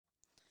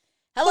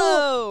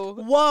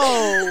Whoa.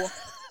 Whoa.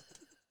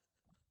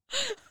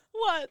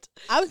 What?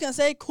 I was going to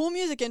say cool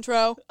music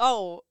intro.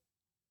 Oh.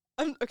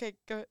 Okay,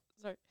 go ahead.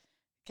 Sorry.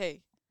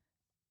 Okay.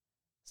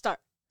 Start.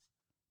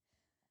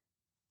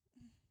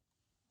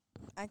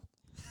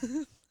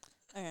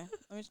 Okay,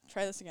 let me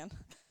try this again.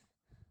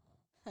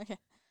 Okay.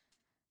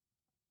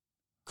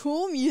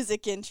 Cool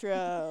music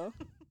intro.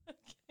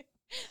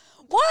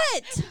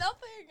 What?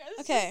 Nothing.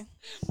 Okay.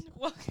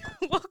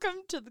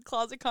 Welcome to the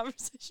Closet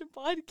Conversation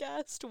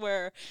podcast,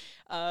 where,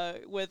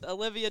 with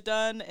Olivia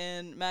Dunn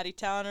and Maddie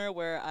Towner,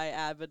 where I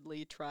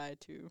avidly try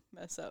to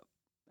mess up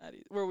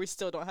Maddie, where we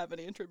still don't have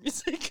any intro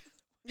music.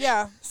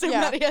 Yeah. So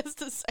yeah. Maddie has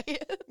to say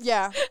it.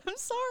 Yeah. I'm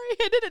sorry.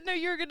 I didn't know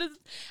you were gonna.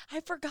 I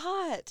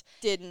forgot.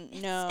 Didn't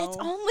know. It's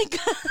only.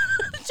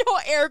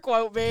 Don't air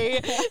quote me.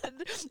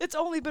 It's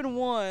only been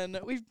one.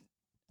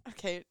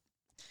 Okay.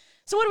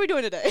 So what are we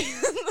doing today?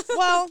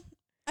 Well,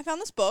 I found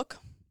this book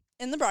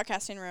in the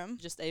broadcasting room.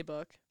 Just a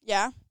book.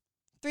 Yeah.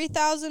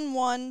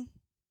 3001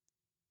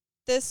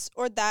 this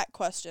or that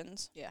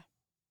questions. Yeah.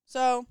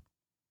 So,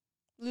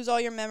 lose all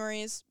your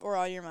memories or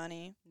all your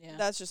money. Yeah.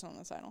 That's just on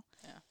the title.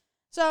 Yeah.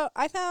 So,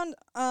 I found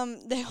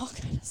they all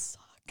kind of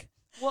suck.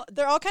 Well,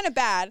 They're all kind of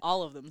bad,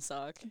 all of them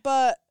suck.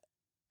 but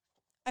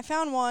I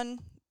found one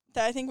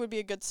that I think would be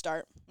a good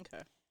start.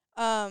 Okay.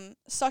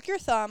 Suck your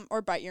thumb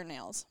or bite your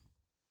nails.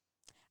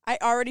 I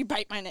already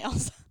bite my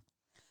nails.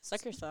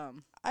 Suck your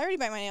thumb. I already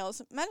bite my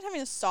nails. Imagine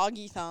having a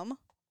soggy thumb.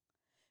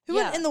 Who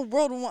Yeah. in the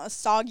world would want a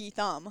soggy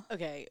thumb?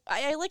 Okay.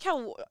 I like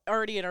how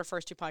already in our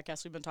first two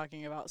podcasts we've been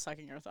talking about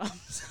sucking our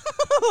thumbs.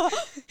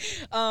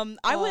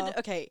 I would.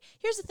 Okay.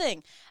 Here's the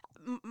thing.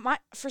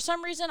 For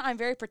some reason I'm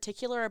very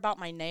particular about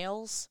my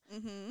nails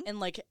Mm-hmm. and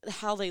like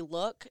how they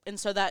look, and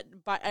so that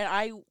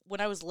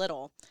when I was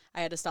little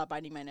I had to stop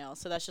biting my nails,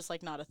 so that's just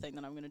like not a thing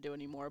that I'm gonna do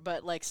anymore.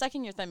 But like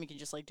sucking your thumb, you can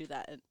just like do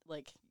that, and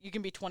like you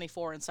can be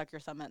 24 and suck your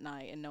thumb at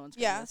night and no one's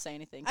gonna say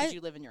anything because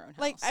you live in your own house.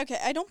 Like, okay,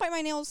 I don't bite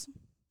my nails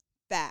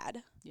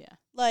bad. Yeah.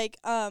 Like,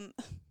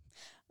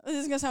 this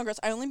is gonna sound gross.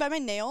 I only bite my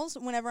nails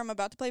whenever I'm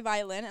about to play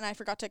violin and I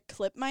forgot to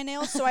clip my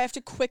nails, so I have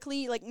to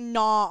quickly like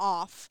gnaw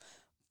off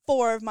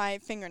 4 of my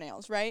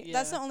fingernails, right? Yeah.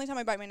 That's the only time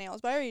I bite my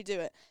nails, but I already do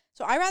it.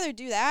 So I'd rather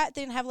do that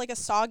than have like a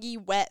soggy,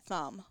 wet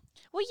thumb.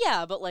 Well,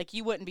 yeah, but like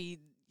you wouldn't be,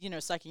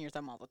 sucking your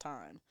thumb all the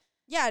time.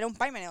 Yeah, I don't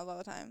bite my nails all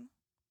the time.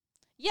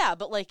 Yeah,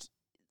 but like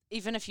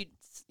even if you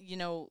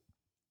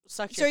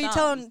suck So your are you thumb.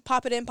 telling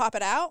pop it in, pop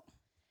it out?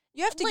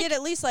 You have to Like- get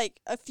at least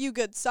like a few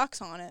good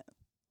sucks on it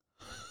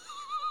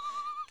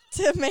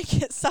to make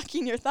it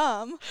sucking your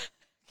thumb.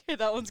 Okay,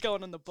 that one's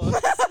going in the books.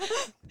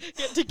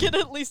 to get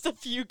at least a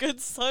few good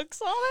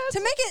sucks on it. To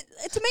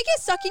make it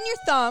sucking your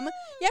thumb,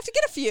 you have to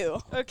get a few.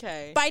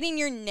 Okay. Biting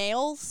your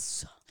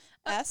nails.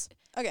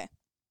 Okay.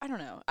 I don't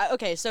know.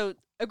 Okay, so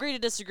agree to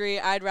disagree.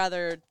 I'd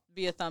rather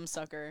be a thumb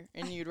sucker,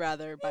 and you'd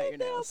rather bite your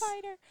Nail nails.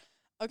 biter.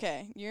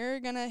 Okay, you're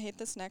gonna hate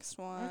this next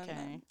one.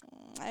 Okay.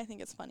 I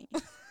think it's funny.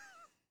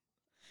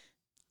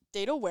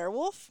 Date a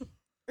werewolf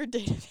or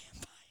date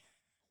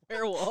a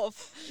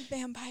Werewolf.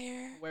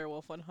 vampire?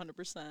 Werewolf,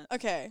 100%.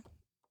 Okay,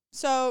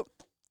 so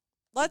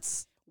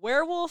let's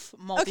Werewolf,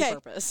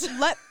 multi-purpose.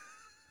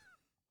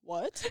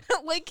 what?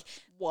 Like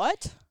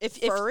What? if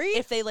Furry?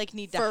 if they like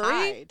need to Furry?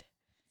 hide,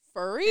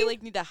 Furry? they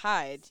like need to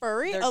hide.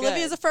 Furry? They're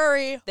Olivia's good. a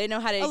furry. They know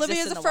how to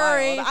Olivia's exist in a the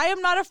furry. wild. I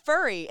am not a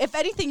furry. If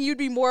anything, you'd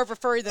be more of a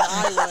furry than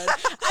I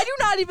would. I do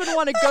not even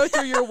want to go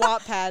through your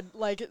Wattpad.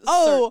 Like,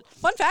 Oh,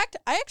 fun fact,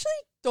 I actually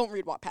don't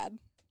read Wattpad.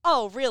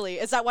 oh, really?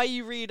 Is that why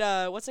you read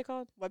what's it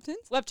called?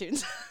 Webtoons?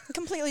 Webtoons.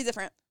 Completely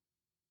different.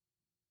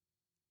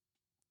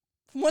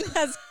 One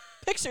has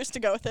pictures to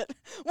go with it.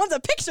 One's a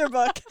picture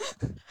book.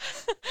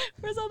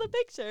 Where's all the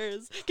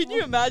pictures? Can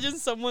you imagine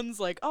someone's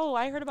like, "Oh,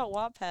 I heard about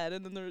Wattpad,"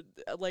 and then they're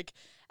like,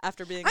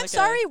 after being I'm like,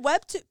 sorry,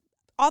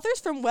 authors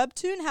from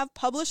Webtoon have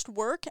published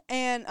work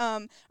and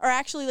are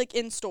actually like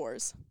in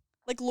stores.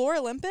 Like Lore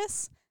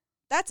Olympus,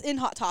 that's in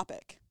Hot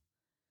Topic.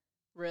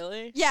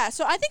 really? Yeah,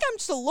 so I think I'm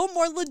just a little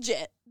more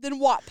legit than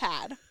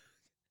Wattpad.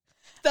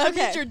 That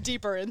Okay. means you're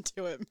deeper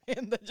into it,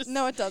 man. That just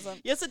No, it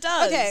doesn't. yes, it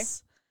does. Okay.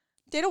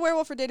 Date a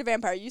werewolf or date a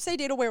vampire? You say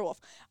date a werewolf.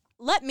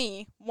 Let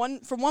me,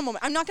 for one moment,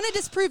 I'm not going to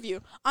disprove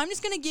you. I'm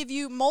just going to give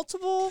you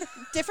multiple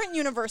different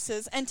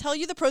universes and tell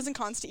you the pros and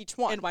cons to each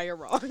one. And why you're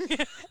wrong.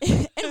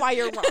 And why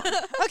you're wrong.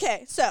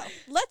 Okay, so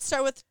let's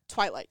start with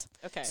Twilight.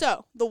 Okay.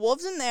 So the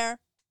wolves in there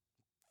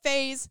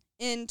phase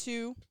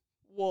into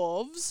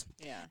wolves,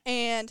 yeah.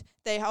 and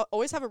they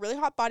always have a really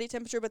hot body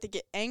temperature, but they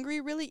get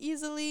angry really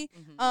easily.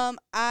 Mhm.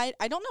 I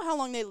don't know how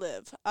long they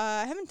live.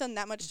 I haven't done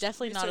that much.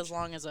 Definitely not research. as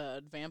long as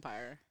a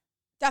vampire.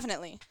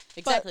 Definitely.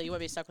 Exactly. You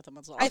wouldn't be stuck with them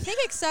as long. I think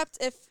except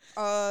if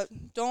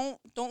don't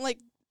like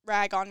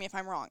rag on me if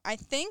I'm wrong. I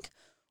think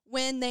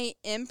when they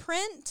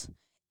imprint,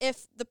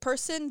 if the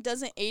person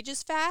doesn't age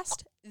as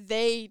fast,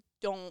 they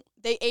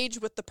age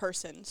with the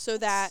person so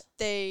that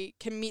they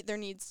can meet their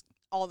needs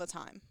all the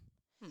time.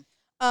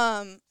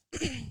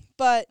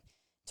 But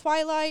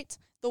Twilight,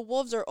 the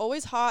wolves are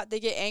always hot. They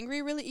get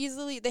angry really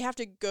easily. They have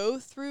to go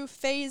through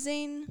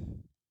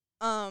phasing.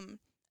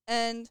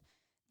 And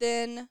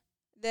then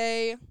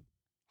they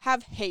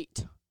have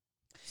hate.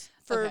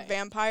 for Okay.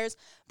 vampires,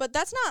 but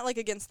that's not like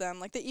against them.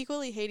 Like they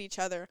equally hate each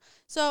other.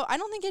 So I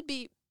don't think it'd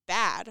be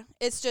bad.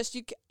 It's just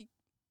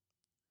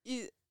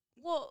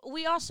Well,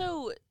 we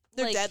also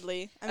they're like,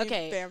 deadly. I mean,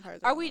 okay,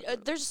 vampires are all we? over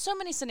the- There's so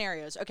many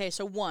scenarios. Okay,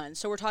 so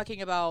we're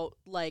talking about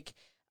like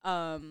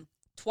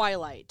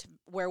Twilight,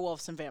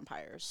 werewolves and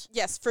vampires.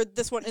 Yes, for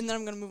this one, and then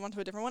I'm gonna move on to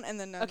a different one, and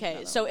then Okay,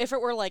 another so one. if it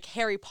were like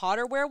Harry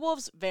Potter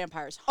werewolves,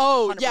 vampires.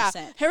 Oh 100%,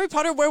 yeah, Harry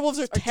Potter werewolves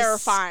are are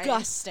terrifying.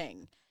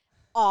 disgusting,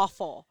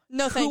 awful.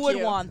 No, Who thank would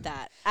you. want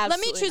that? Let me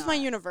Absolutely choose my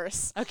not.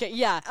 universe. Okay,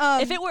 yeah.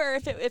 Um,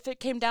 if it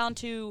came down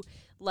to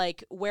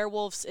like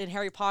werewolves in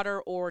Harry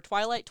Potter or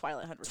Twilight,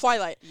 100%.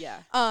 Twilight. Yeah.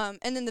 And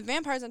then the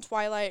vampires in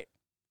Twilight.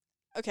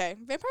 Okay,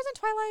 vampires in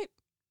Twilight.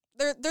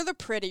 They're the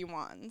pretty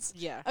ones.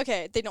 Yeah.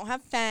 Okay, they don't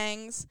have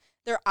fangs.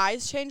 Their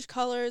eyes change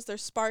colors. They're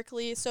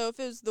sparkly. So if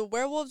it was the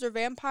werewolves or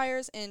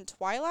vampires in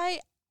Twilight,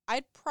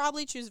 I'd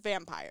probably choose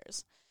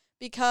vampires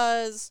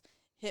because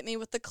hit me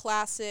with the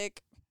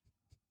classic.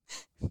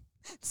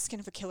 Skin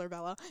of a killer,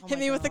 Bella. Oh Hit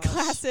my me with the gosh.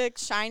 classic,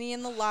 shiny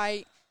in the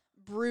light,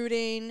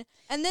 brooding,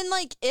 and then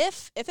like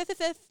if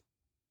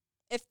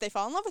they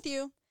fall in love with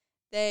you,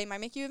 they might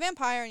make you a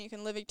vampire and you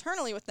can live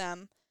eternally with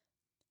them.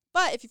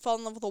 But if you fall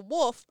in love with a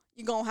wolf,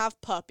 you're gonna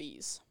have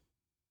puppies.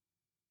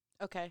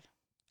 Okay.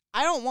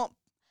 I don't want.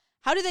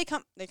 How do they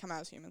come? They come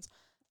out as humans.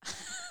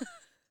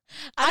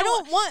 I I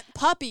don't want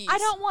puppies. I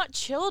don't want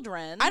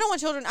children. I don't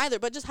want children either.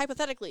 But just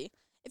hypothetically,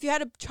 if you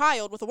had a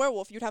child with a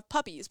werewolf, you'd have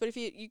puppies. But if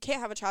you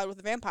can't have a child with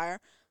a vampire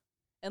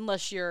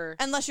unless you're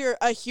unless you're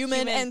a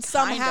human, and kind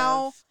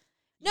somehow of.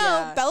 no,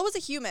 Yeah. Bella was a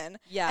human,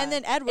 Yeah. and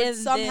then Edward And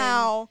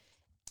somehow,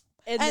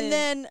 and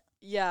then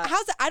yeah.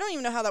 how's that? I don't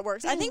even know how that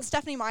works. I think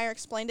Stephanie Meyer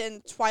explained it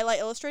in Twilight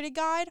Illustrated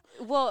Guide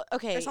Well,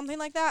 okay. or something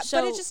like that.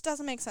 But it so- just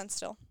doesn't make sense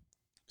still.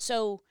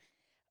 So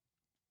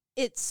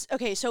it's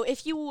okay. So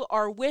if you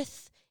are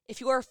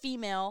a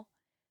female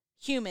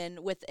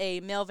human with a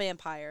male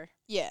vampire,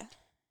 Yeah.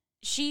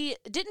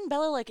 didn't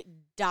Bella like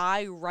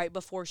die right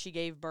before she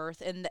gave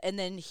birth, and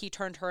then he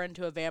turned her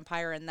into a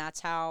vampire, and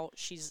that's how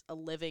she's a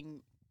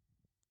living,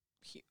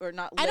 or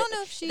not. I don't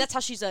know if she. That's how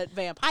she's a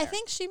vampire. I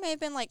think she may have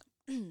been like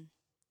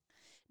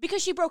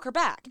because she broke her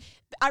back.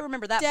 I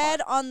remember that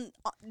dead part.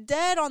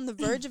 dead on the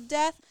verge of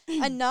death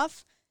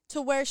enough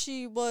to where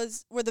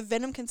where the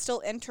venom can still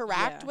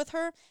interact Yeah. with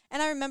her.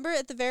 And I remember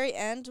at the very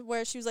end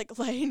where she was like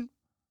laying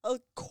a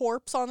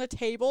corpse on a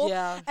table.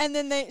 Yeah. And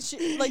then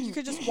you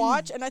could just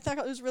watch, and I thought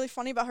it was really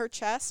funny about her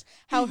chest,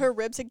 how her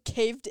ribs had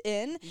caved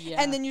in,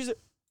 Yeah. and then you just,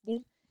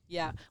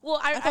 Yeah. Well,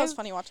 I thought it was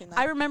funny watching that.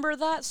 I remember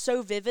that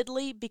so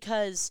vividly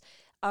because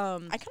I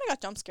kind of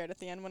got jump scared at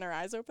the end when her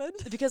eyes opened.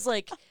 because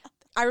like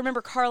I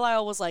remember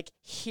Carlisle was like,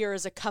 "Here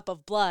is a cup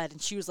of blood,"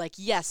 and she was like,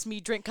 "Yes,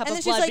 me drink cup And of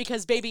then she's blood like-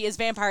 because baby is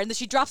vampire." And then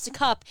she drops the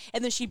cup,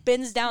 and then she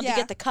bends down Yeah. to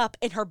get the cup,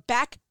 and her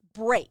back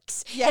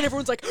breaks, Yeah. and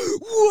everyone's like,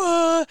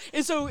 "Whoa!"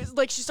 And so it's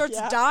like she starts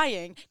Yeah.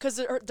 dying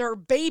because their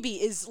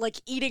baby is like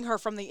eating her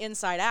from the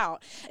inside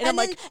out, and I'm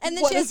like, and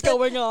then "What she has is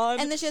going on?"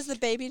 And then she has the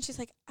baby, and she's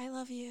like, "I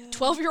love you."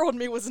 12-year-old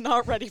me was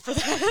not ready for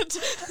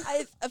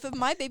that. If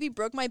my baby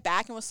broke my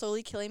back and was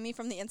slowly killing me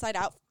from the inside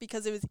out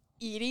because it was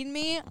eating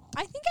me,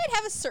 I think I'd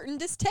have a certain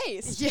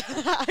distaste. Yeah,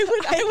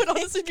 I would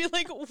honestly be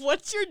like,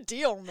 "What's your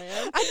deal,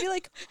 man?" I'd be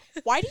like,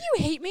 "Why do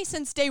you hate me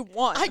since day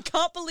one?" I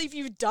can't believe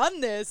you've done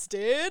this,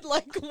 dude.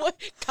 Like, what?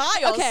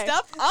 Kyle, Okay.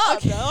 step up,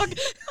 Okay. dog.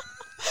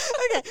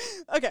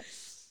 okay.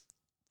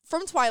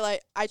 From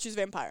Twilight, I choose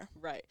vampire.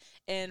 Right.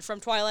 And from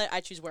Twilight,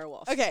 I choose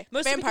werewolf. Okay,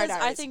 Mostly Vampire because I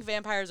Diaries. think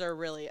vampires are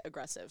really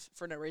aggressive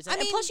for no reason. I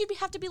And mean- plus, you'd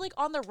have to be, like,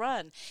 on the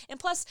run. And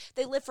plus,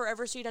 they live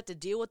forever, so you'd have to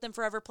deal with them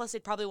forever. Plus,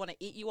 they'd probably want to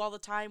eat you all the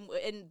time.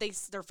 And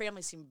their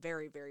families seem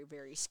very, very,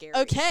 very scary.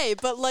 Okay,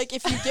 but like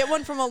if you get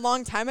one from a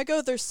long time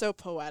ago, they're so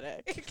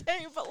poetic.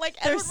 Okay, but, like,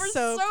 They're Edward was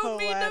so so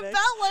mean to poetic.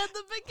 Bella in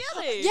the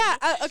beginning.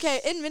 Yeah,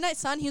 okay, in Midnight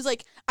Sun, he was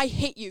like, "I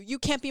hate you. You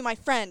can't be my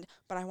friend,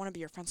 but I want to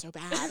be your friend so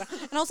bad."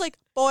 And I was like,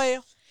 "Boy,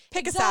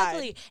 pick a side."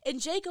 Exactly.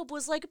 And Jacob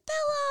was like,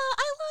 "Bella,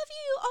 I love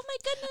you. Oh, my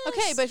goodness.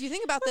 Okay, but if you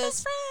think about We're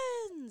this, best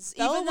friends."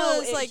 Bella Even though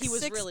was, like, he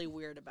was 6 really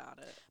weird about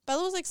it.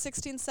 Bella was like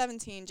 16,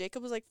 17,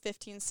 Jacob was like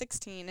 15,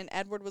 16, and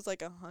Edward was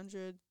like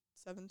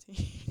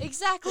 117.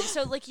 Exactly.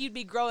 So, like, you'd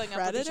be growing up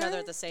with each other Predator?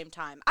 at the same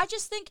time. I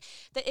just think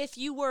that if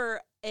you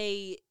were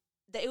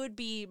that it would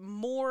be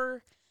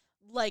more,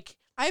 like,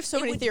 I have so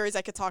It many would- theories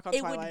I could talk on it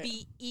Twilight. would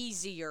be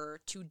easier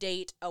to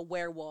date a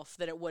werewolf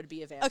than it would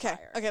be a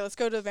vampire. Okay, let's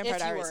go to Vampire If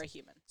you Diaries. were a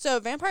human. So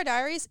Vampire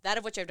Diaries. That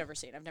of which I've never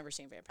seen. I've never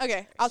seen Vampire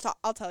Okay, Diaries.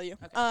 I'll tell you.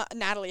 Okay.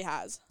 Natalie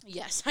has.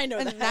 Yes, I know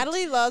And that.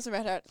 Natalie loves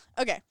Vampire Diaries.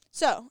 Okay,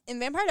 so in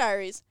Vampire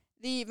Diaries,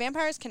 the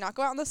vampires cannot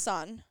go out in the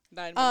sun.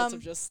 9 minutes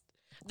of just...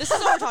 This is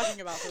what we're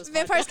talking about. For this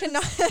Vampires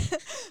podcast.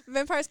 cannot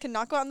vampires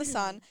cannot go out in the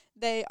sun.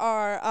 They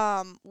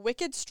are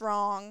wicked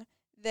strong.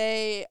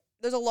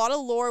 There's a lot of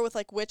lore with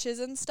like witches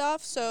and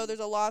stuff, so there's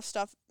a lot of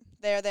stuff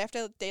there. They have to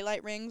have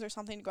daylight rings or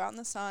something to go out in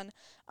the sun.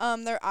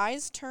 Their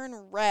eyes turn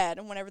red,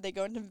 and whenever they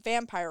go into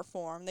vampire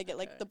form, they get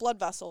like Okay. the blood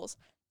vessels.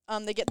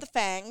 They get the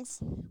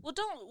fangs.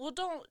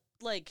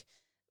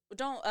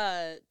 Don't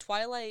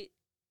Twilight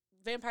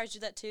vampires do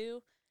that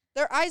too?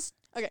 Their eyes.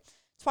 Okay,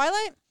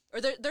 Twilight.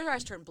 Or their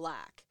eyes turn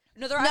black.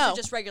 No, their eyes No. are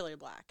just regularly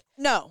black.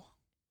 No.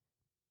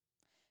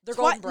 They're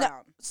Twi- golden no.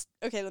 brown.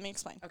 Okay, let me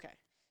explain. Okay.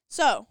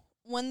 So,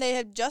 when they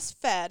have just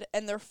fed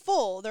and they're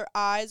full, their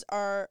eyes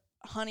are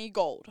honey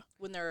gold.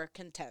 When they're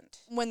content.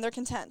 When they're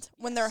content.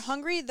 When they're Yes.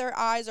 hungry, their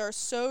eyes are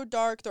so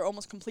dark they're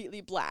almost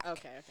completely black.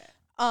 Okay.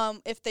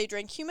 If they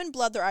drink human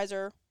blood, their eyes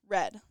are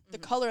red. The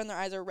Mhm. color in their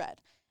eyes are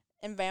red.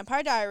 In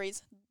Vampire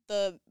Diaries,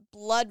 the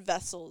blood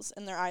vessels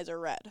in their eyes are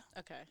red,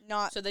 Okay.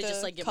 not So they the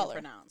just like get color. more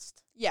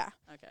pronounced. Yeah.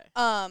 Okay.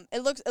 It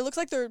looks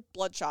like they're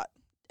bloodshot,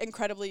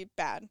 incredibly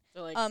bad.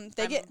 They're like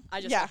I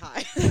just yeah. got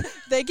high.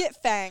 They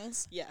get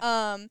fangs.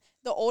 Yeah.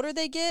 The older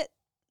they get,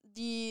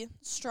 the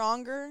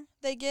stronger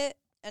they get.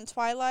 In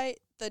Twilight,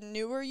 the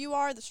newer you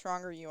are, the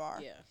stronger you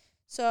are. Yeah.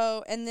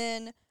 So, and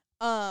then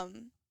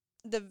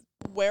the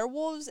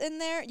werewolves in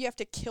there, you have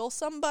to kill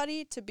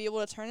somebody to be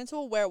able to turn into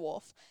a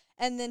werewolf.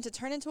 And then to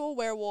turn into a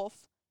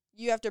werewolf,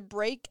 you have to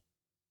break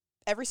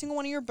every single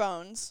one of your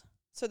bones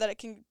so that it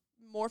can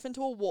morph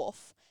into a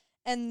wolf.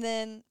 And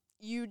then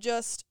you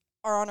just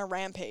are on a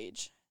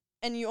rampage.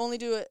 And you only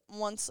do it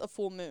once a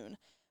full moon.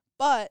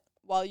 But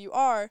while you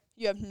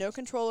have no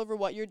control over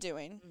what you're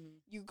doing.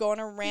 Mhm. You go on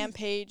a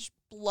rampage,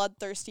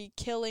 bloodthirsty,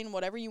 killing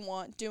whatever you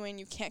want, doing.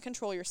 You can't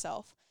control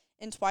yourself.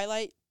 In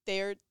Twilight,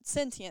 they're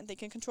sentient. They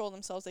can control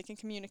themselves. They can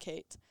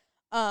communicate.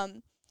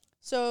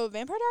 So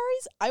Vampire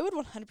Diaries, I would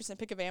 100%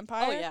 pick a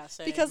vampire. Oh yeah.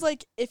 Same. Because,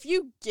 like, if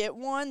you get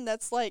one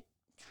that's, like,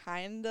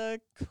 kind of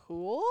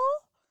cool,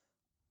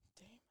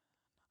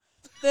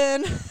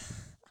 then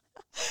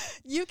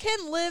you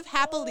can live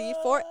happily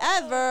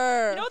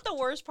forever. You know what the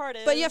worst part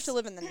is? But you have to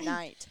live in the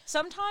night.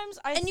 Sometimes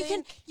And you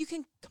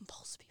can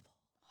compulse people.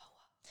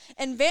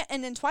 And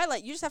in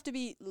Twilight, you just have to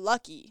be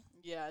lucky.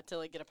 Yeah, to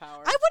like get a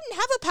power. I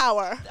wouldn't have a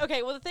power.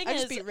 Okay, well the thing I'd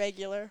is, just be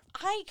regular.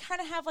 I kind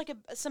of have like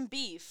some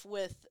beef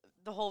with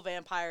the whole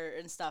vampire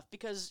and stuff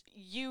because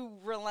you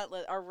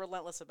are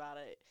relentless about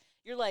it.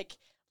 You're like,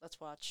 let's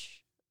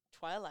watch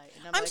Twilight.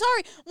 And I'm like,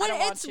 sorry. When don't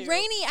want it's to.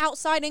 rainy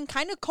outside and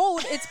kind of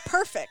cold, it's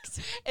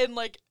perfect. in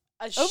like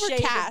a Overcast.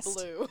 shade of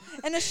blue.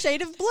 And a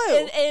shade of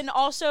blue. And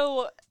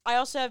also, I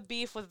also have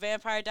beef with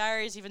Vampire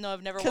Diaries, even though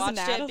I've never 'Cause of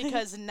watched it, Natalie?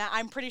 because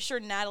I'm pretty sure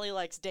Natalie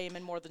likes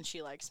Damon more than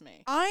she likes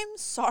me. I'm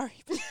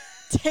sorry, but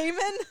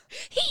Damon.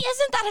 He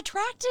isn't that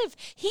attractive.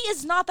 He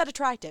is not that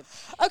attractive.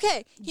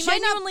 Okay, he might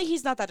not. Genuinely,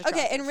 he's not that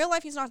attractive. Okay, in real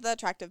life, he's not that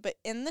attractive, but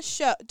in the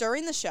show,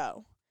 during the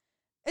show,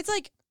 it's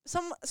like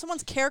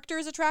someone's character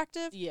is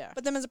attractive, Yeah.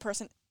 but them as a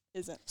person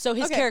isn't. So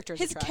his Okay, character is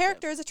his attractive.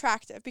 character is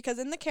attractive because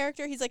in the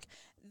character he's like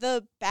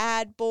the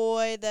bad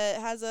boy that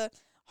has a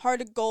heart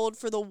of gold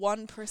for the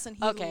one person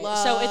he Okay,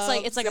 loves. so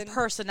it's like a and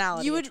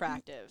personality you would-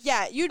 attractive.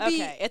 Yeah, you'd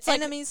be Okay, it's like-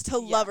 enemies to yeah.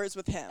 lovers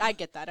with him. I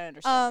get that. I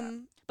understand that.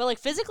 um, But like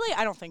physically,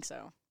 I don't think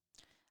so.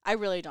 I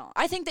really don't.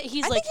 I think that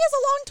he's I like. think he has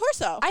a long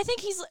torso. I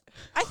think he's.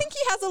 I think he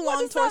has a What long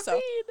does that torso.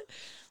 mean?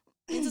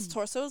 Means his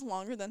torso is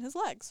longer than his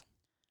legs,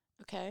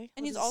 Okay.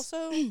 and he's What is-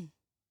 also.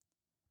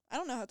 I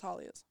don't know how tall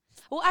he is.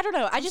 Well, I don't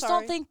know. I I'm just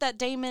sorry. don't think that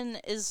Damon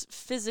is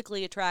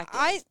physically attractive.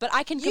 I- but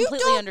I can You completely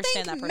don't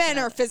understand think that men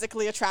are personality.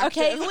 physically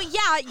attractive. Okay, well,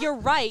 yeah, you're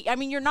right. I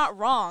mean, you're not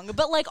wrong.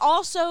 But, like,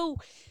 also,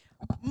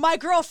 my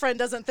girlfriend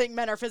doesn't think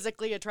men are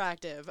physically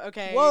attractive,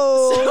 okay?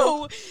 Whoa.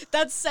 So,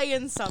 that's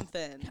saying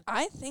something.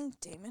 I think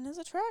Damon is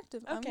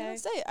attractive. I'm Okay. gonna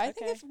say. I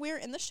think Okay. if we're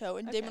in the show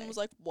and Damon Okay. was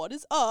like, "What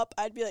is up?"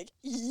 I'd be like,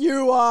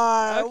 "You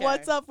are. Okay,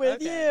 What's up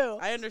with okay. you?"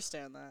 I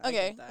understand that. I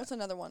Okay. get that. What's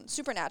another one?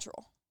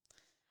 Supernatural.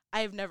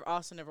 I've never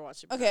watched Supernatural.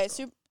 Okay.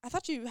 I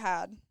thought you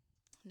had.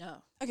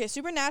 No. Okay.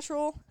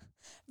 Supernatural.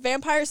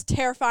 Vampires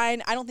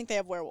terrifying. I don't think they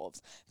have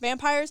werewolves.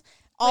 Vampires.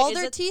 All is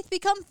their it- teeth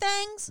become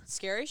fangs.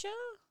 Scary show?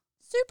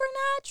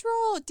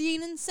 Supernatural.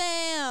 Dean and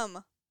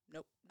Sam.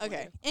 Nope.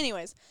 Okay.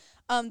 Anyways,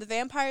 the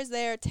vampires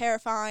there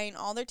terrifying.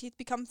 All their teeth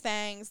become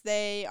fangs.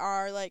 They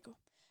are like,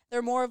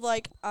 they're more of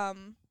like They're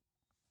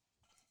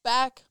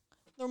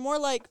more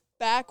like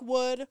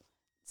backwood,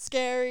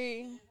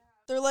 scary.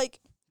 They're like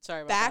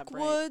Sorry about that,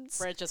 backwoods.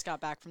 Brent just got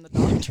back from the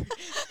doctor.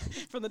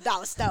 From the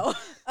dollar store.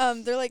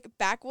 They're like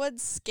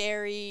backwoods,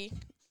 scary.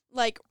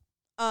 Like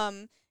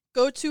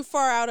go too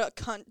far out a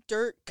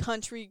dirt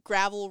country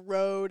gravel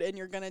road and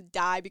you're gonna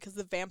die because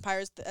the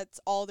vampires. That's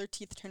all their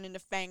teeth turn into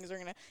fangs. Are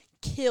gonna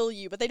kill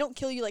you, but they don't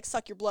kill you like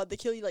suck your blood. They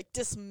kill you like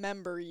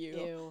dismember you.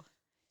 Ew.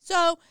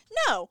 So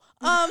no,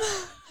 I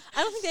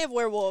don't think they have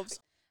werewolves.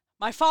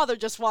 My father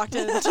just walked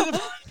into the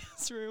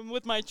podcast room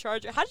with my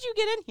charger. How did you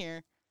get in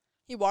here?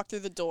 He walked through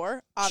the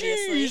door,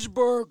 obviously.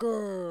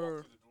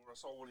 Cheeseburger. Through the door, I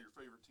saw one of your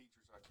favorite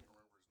teachers. I can't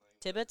remember his name.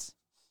 Tibbets?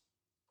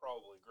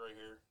 Probably gray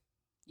hair.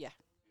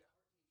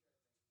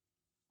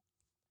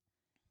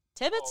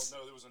 Tibbets? Oh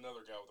no, there was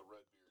another guy with a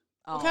red beard.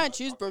 Oh. What kind of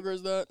cheeseburger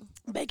is that?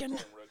 Bacon. Call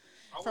him Redbeard.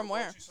 I From would've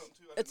where? bought you something,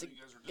 too. I It's a didn't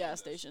know you guys were doing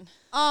gas this. station.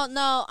 Oh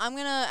no, I'm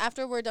gonna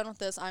after we're done with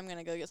this, I'm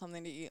gonna go get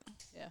something to eat.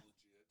 Legit.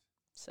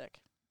 Sick.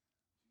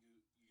 You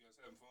guys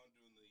having fun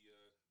doing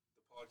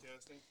the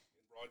podcasting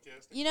and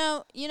broadcasting? You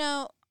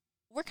know,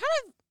 we're kind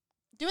of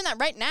doing that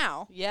right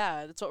now.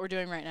 Yeah, that's what we're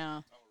doing right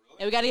now. Oh Yeah,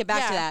 really? we got to get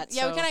back to that.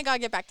 Yeah, we so- kind of gotta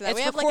get back to that. It's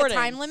We have recording.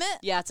 like a time limit.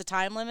 Yeah, it's a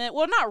time limit.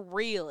 Well, not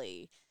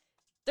really.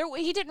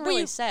 He didn't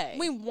really say.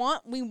 We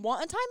want a time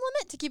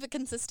limit to keep it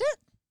consistent.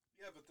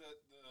 Yeah, but the best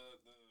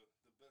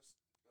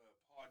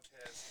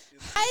podcast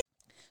is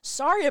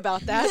Sorry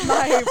about that.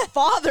 My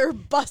father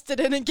busted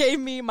in and gave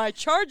me my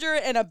charger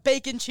and a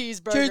bacon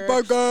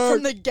cheeseburger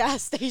from the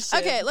gas station.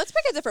 Okay, let's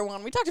pick a different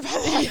one. We talked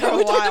about that for a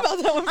we while. talked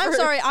about that one. I'm first.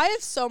 sorry. I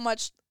have so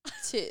much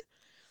to.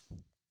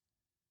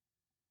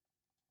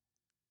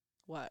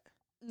 What?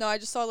 No, I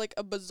just saw like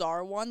a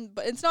bizarre one,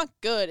 but it's not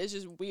good. It's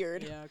just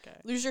weird. Yeah. Okay.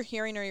 Lose your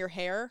hearing or your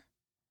hair.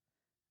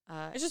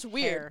 It's just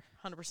weird.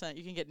 100%.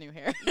 You can get new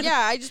hair. Yeah,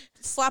 I just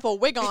slap a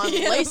wig on,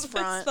 Yeah, lace it's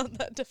front. not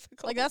that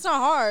difficult. Like that's not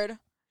hard.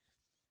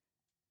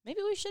 Maybe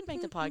we should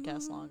make the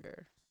podcast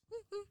longer.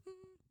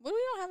 But we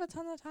don't have a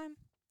ton of time.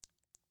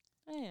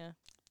 Oh, yeah.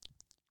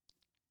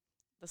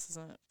 This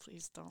isn't.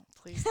 Please don't.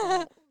 Please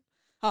don't.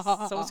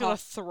 Someone's gonna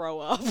throw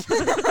up.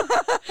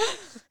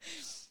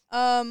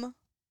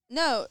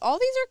 No, all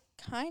these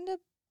are kind of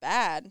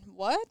bad.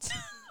 What?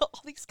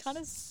 All these kind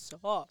of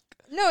suck.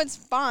 No, it's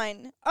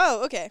fine.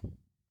 Oh, okay.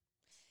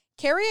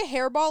 Carry a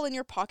hairball in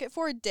your pocket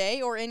for a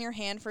day or in your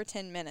hand for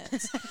 10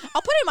 minutes.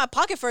 I'll put it in my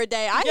pocket for a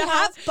day. I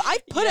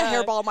put a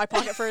hairball in my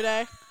pocket for a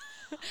day.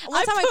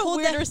 One time I put pulled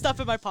weirder stuff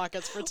in my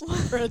pockets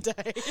for a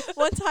day.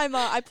 One time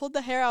I pulled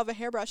the hair out of a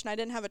hairbrush and I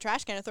didn't have a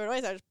trash can to throw it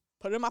away, so I just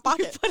put it in my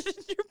pocket. Put it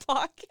in your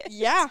pocket.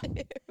 Yeah.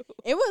 Ew.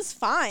 It was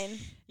fine.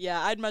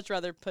 Yeah, I'd much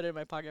rather put it in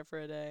my pocket for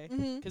a day.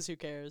 Mm-hmm. Because who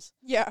cares?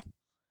 Yeah.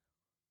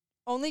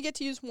 Only get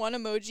to use one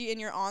emoji in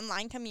your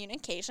online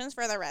communications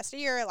for the rest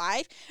of your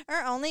life, or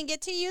only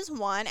get to use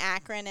one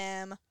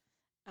acronym.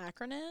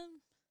 Acronym?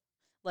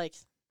 Like,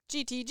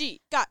 GTG,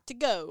 got to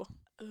go.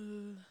 uh,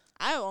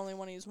 I only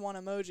want to use one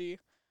emoji.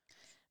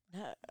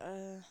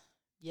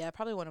 yeah,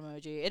 probably one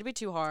emoji. It'd be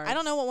too hard. I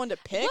don't know what one to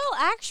pick. Well,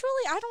 actually,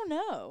 I don't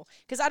know.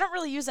 Because I don't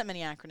really use that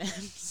many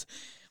acronyms.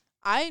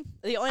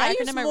 The only I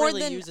use acronym I more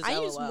really than use is I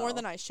LOL. use more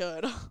than I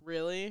should.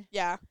 Really?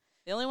 Yeah.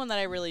 The only one that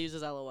I really use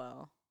is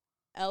LOL.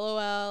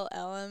 LOL,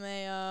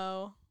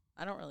 LMAO,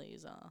 I don't really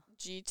use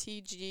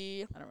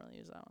GTG, I don't really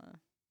use that one.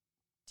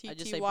 I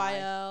just say bye.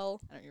 TTYL.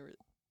 I don't use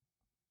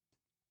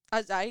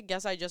I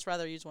guess I just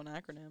rather use one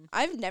acronym.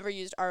 I've never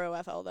used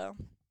ROFL though.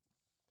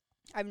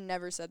 I've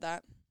never said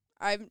that.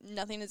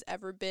 Nothing has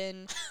ever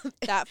been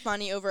that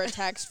funny over a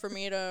text for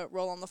me to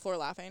roll on the floor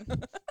laughing.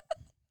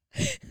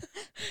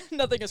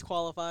 Nothing is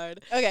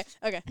qualified. Okay.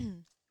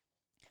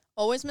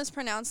 Always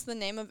mispronounce the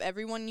name of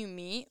everyone you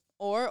meet,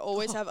 or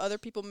always have other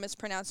people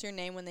mispronounce your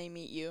name when they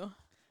meet you.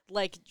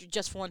 Like,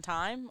 just one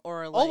time?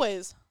 Or, like...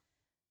 Always.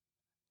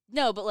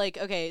 No, but, like,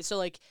 okay, so,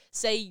 like,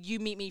 say you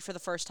meet me for the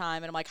first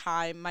time, and I'm like,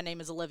 hi, my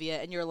name is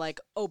Olivia, and you're like,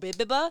 oh,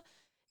 Bibiba?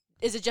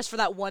 Is it just for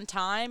that one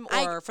time,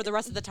 or for the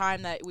rest of the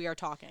time that we are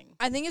talking?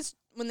 I think it's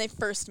when they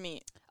first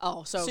meet.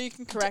 Oh, so you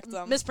can correct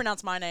them.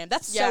 Mispronounce my name.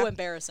 That's Yeah. so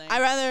embarrassing.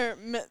 I'd rather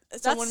someone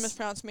That's-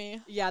 mispronounce me.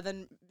 Yeah,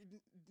 then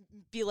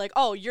be like,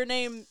 oh, your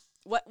name...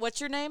 What's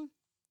your name?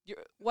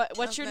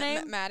 What's your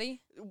name?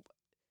 Maddie.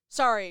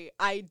 Sorry,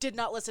 I did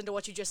not listen to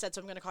what you just said,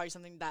 so I'm going to call you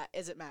something that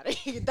isn't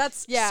Maddie.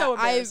 That's Yeah, so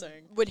I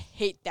embarrassing. would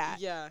hate that.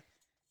 Yeah.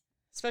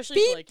 Especially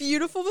Be for, like...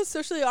 beautiful but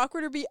socially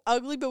awkward, or be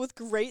ugly but with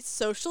great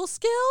social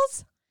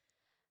skills?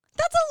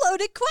 That's a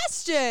loaded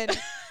question.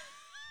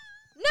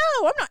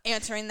 No, I'm not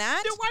answering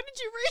that. Then why did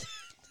you read it?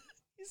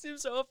 You seem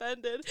so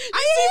offended.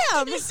 I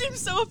am. You seem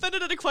so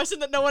offended at a question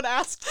that no one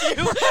asked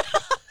you.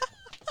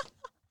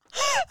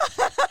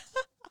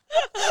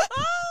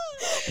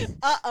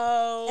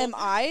 Uh-oh. Am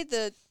I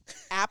the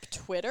app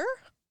Twitter?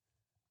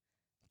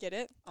 Get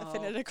it? Oh.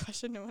 Offended at a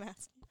question no one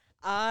asked me.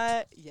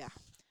 Yeah.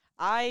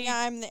 Yeah,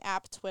 I'm the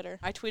app Twitter.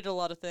 I tweeted a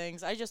lot of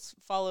things. I just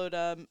followed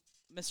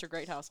Mr.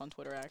 Greathouse on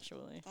Twitter,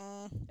 actually.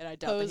 And I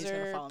doubt that he's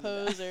going to follow me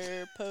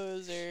back.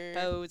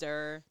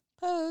 Poser.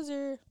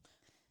 Poser.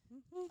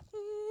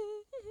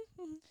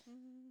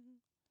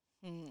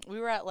 We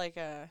were at like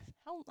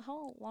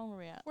how long were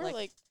we at? We're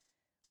like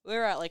we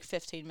were at like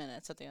 15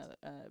 minutes at the other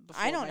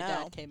before I don't my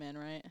know. dad came in,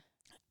 right?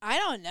 I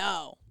don't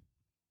know.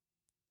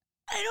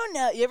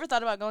 You ever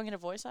thought about going into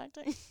voice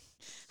acting?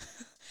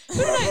 who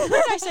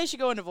did I say should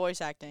go into voice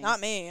acting? Not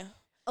me.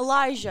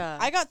 Elijah.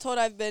 I got told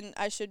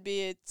I should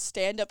be a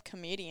stand-up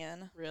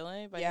comedian.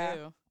 Really? By Yeah.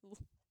 who?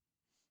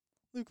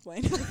 Luke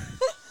Blaine.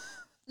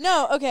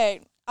 No,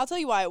 okay. I'll tell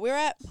you why. We were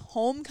at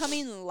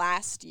homecoming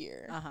last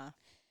year. Uh-huh.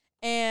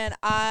 And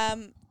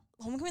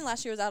homecoming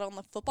last year was out on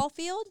the football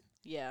field,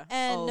 Yeah.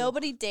 and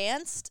nobody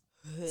danced.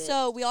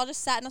 So we all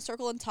just sat in a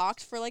circle and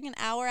talked for like an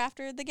hour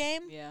after the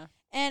game. Yeah.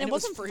 And And it it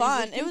was wasn't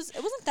fun. freezing?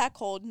 It wasn't that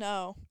cold,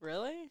 no.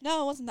 Really?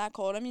 No, it wasn't that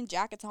cold. I mean,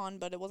 jackets on,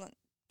 but it wasn't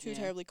too Yeah.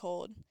 terribly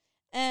cold.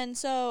 And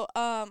so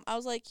I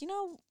was like, you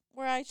know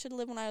where I should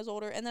live when I was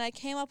older? And then I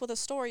came up with a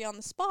story on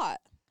the spot,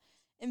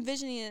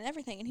 envisioning it and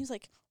everything. And he was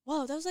like,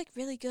 whoa, that was like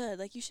really good.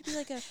 Like, you should be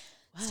like a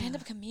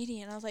stand-up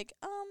comedian. I was like,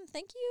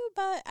 thank you,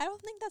 but I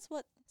don't think that's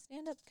what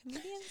stand-up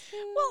comedians do.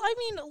 Well, I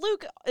mean,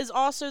 Luke is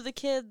also the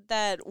kid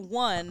that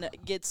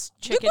gets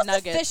Luke chicken was the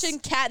nuggets fish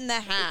and cat in the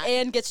hat.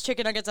 and gets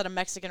chicken nuggets at a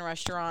Mexican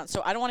restaurant.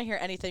 So I don't want to hear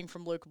anything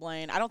from Luke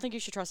Blaine. I don't think you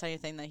should trust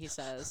anything that he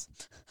says.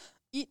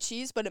 Eat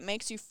cheese, but it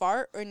makes you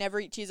fart, or never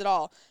eat cheese at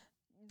all.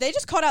 They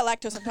just called out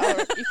lactose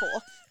intolerant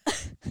people.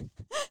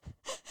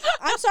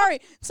 I'm sorry.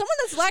 Someone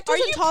that's lactose Are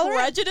you intolerant.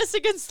 prejudiced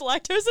against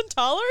lactose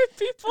intolerant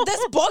people?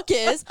 This book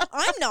is.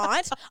 I'm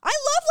not. I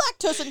love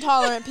lactose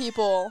intolerant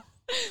people.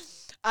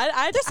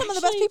 They're some of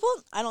the best people.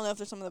 I don't know if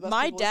they're some of the best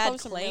My people. There's dad probably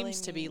some really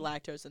claims to be mean-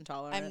 lactose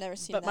intolerant. I've never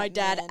seen but that my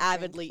dad man drink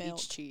avidly milk.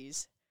 eats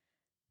cheese.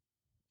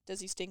 Does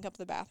he stink up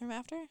the bathroom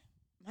after?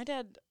 My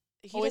dad,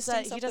 he Always does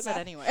that. stinks He up the does that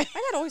bath- anyway. My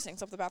dad always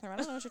stinks up the bathroom. I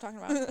don't know what you're talking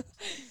about.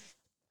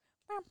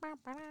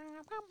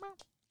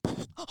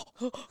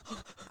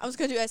 I was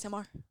going to do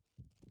ASMR.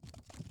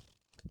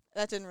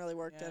 That didn't really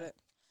work, did Yeah. it?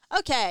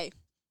 Okay.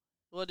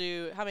 We'll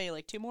do how many?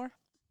 Like 2 more?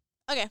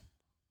 Okay.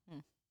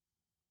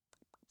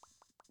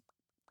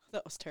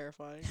 That was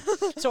terrifying.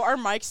 So our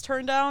mics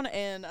turn down,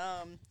 and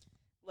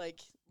like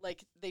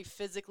they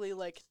physically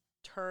like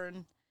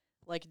turn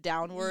like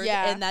downward.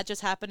 Yeah. And that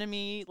just happened to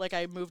me. Like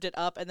I moved it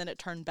up, and then it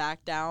turned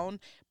back down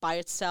by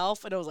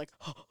itself, and I was like,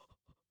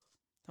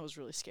 that was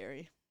really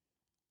scary.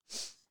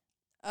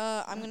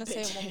 I'm going to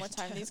say Bitch. it one more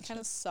time. These kind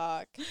of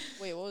suck.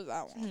 Wait, what was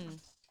that one?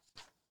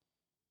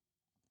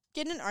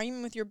 Get in an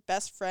argument with your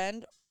best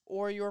friend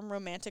or your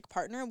romantic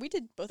partner. We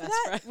did both Best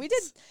of that.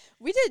 friends.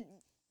 We did.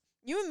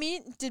 You and me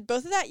did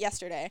both of that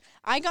yesterday.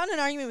 I got in an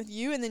argument with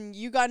you, and then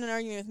you got in an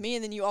argument with me,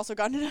 and then you also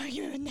got in an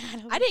argument with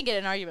Natalie. I didn't get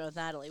in an argument with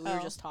Natalie. We were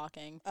Oh. just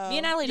talking. Oh. Me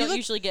and Natalie You don't looked-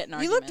 usually get in You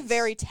arguments. looked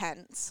very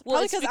tense. Well,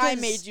 Probably it's because I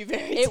because made you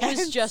very It tense.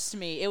 was just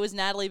me. It was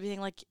Natalie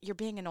being like, "You're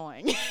being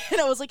annoying,"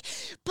 and I was like,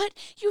 "But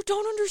you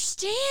don't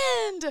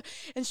understand."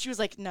 And she was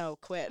like, "No,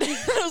 quit." And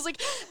I was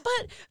like,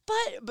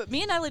 "But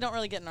me and Natalie don't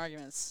really get in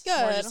arguments. It's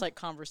more Good. just like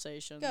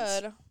conversations."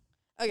 Good.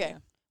 Okay. Yeah.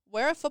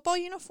 Wear a football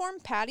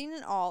uniform, padding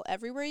and all,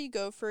 everywhere you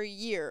go for a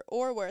year,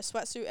 or wear a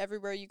sweatsuit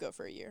everywhere you go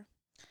for a year.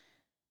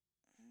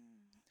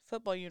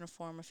 Football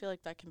uniform. I feel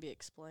like that can be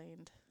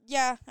explained.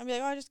 Yeah, I'd be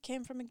like, oh, I just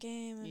came from a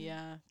game. And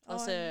Yeah. Oh,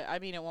 Plus, I- I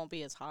mean, it won't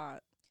be as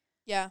hot.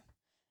 Yeah.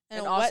 And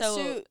And a also-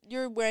 wetsuit,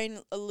 you're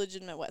wearing a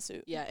legitimate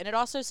wetsuit. Yeah, and it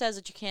also says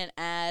that you can't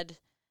add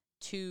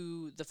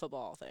to the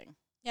football thing.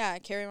 Yeah,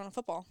 carry on a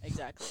football.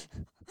 Exactly.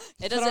 It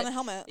It Put on doesn't. a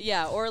helmet.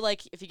 Yeah, or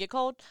like if you get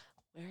cold,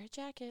 wear a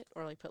jacket,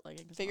 or like put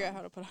leggings. Figure out on.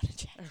 how to put on a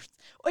jacket.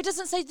 Or it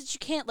doesn't say that you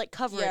can't like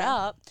cover it Yeah.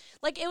 up.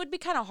 Like it would be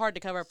kind of hard to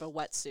cover up a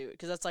wetsuit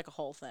because that's like a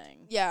whole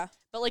thing. Yeah.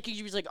 But like you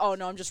could be like, oh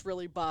no, I'm just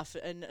really buff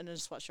and in a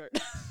sweatshirt.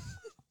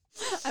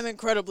 I'm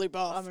incredibly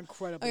buff. I'm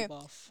incredibly Okay.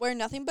 buff. Wear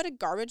nothing but a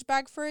garbage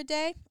bag for a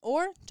day,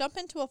 or jump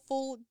into a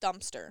full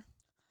dumpster.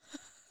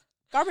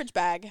 Garbage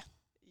bag.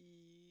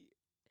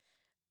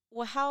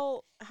 Well,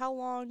 how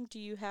long do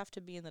you have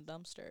to be in the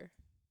dumpster?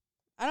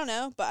 I don't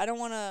know, but I don't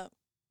want to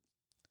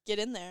get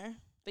in there.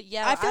 But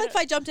yeah, I feel like if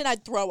I jumped in,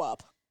 I'd throw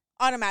up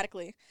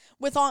automatically.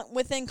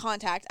 Within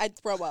contact, I'd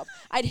throw up.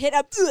 I'd hit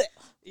up.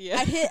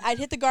 yeah, I'd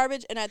hit the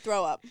garbage and I'd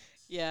throw up.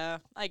 yeah,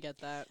 I get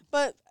that.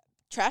 But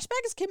trash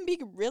bags can be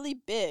really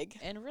big.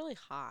 And really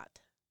hot.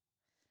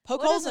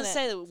 Poke Well, it holes in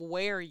doesn't it. say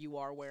where you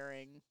are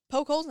wearing.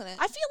 Poke holes in it.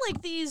 I feel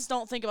like these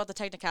don't think about the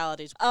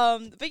technicalities.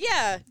 But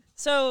yeah.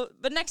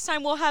 But next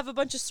time we'll have a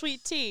bunch of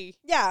sweet tea,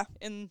 Yeah.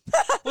 and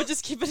we'll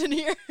just keep it in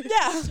here.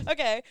 Yeah.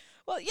 Okay.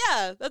 Well,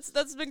 yeah,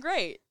 that's been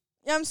great.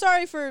 Yeah, I'm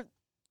sorry for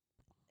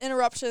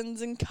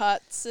interruptions and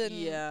cuts and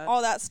Yeah.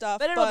 all that stuff.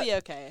 But it'll be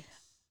okay.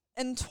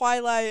 and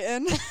Twilight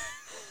and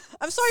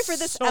I'm sorry for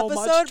this So much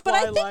episode, but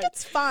I think Twilight.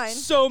 it's fine.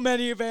 So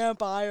many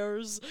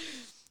vampires.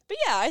 But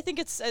yeah, I think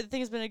it's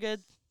been a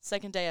good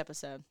second day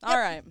episode. All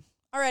right.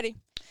 Alrighty.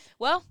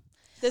 Well,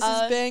 This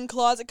has been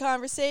Closet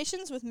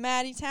Conversations with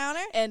Maddie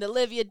Towner. and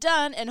Olivia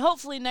Dunn, and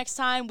hopefully next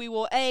time we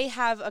will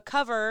have a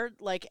cover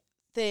like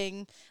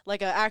thing,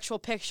 like an actual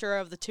picture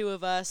of the two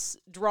of us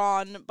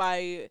drawn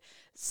by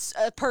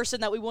a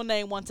person that we will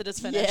name once it is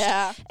finished.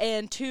 Yeah.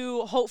 And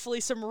 2, hopefully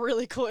some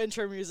really cool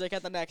intro music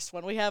at the next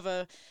one. We have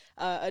a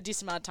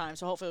decent amount of time,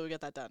 so hopefully we'll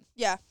get that done.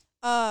 Yeah.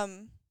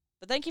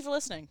 But thank you for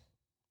listening.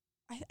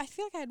 I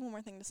feel like I had one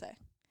more thing to say.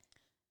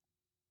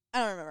 I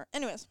don't remember.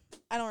 Anyways,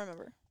 I don't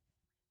remember.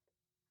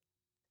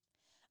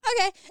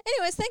 Okay.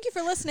 Anyways, thank you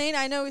for listening.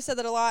 I know we said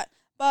that a lot,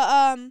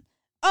 but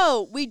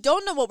we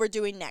don't know what we're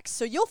doing next,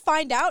 so you'll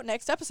find out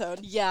next episode.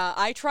 Yeah,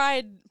 I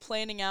tried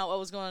planning out what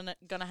was gonna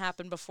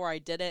happen before I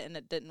did it, and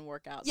it didn't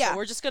work out. Yeah. So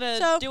we're just gonna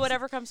So- do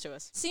whatever comes to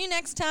us. See you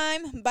next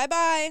time.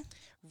 Bye-bye.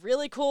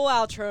 Really cool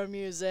outro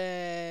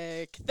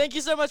music. Thank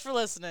you so much for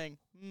listening.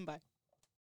 Bye.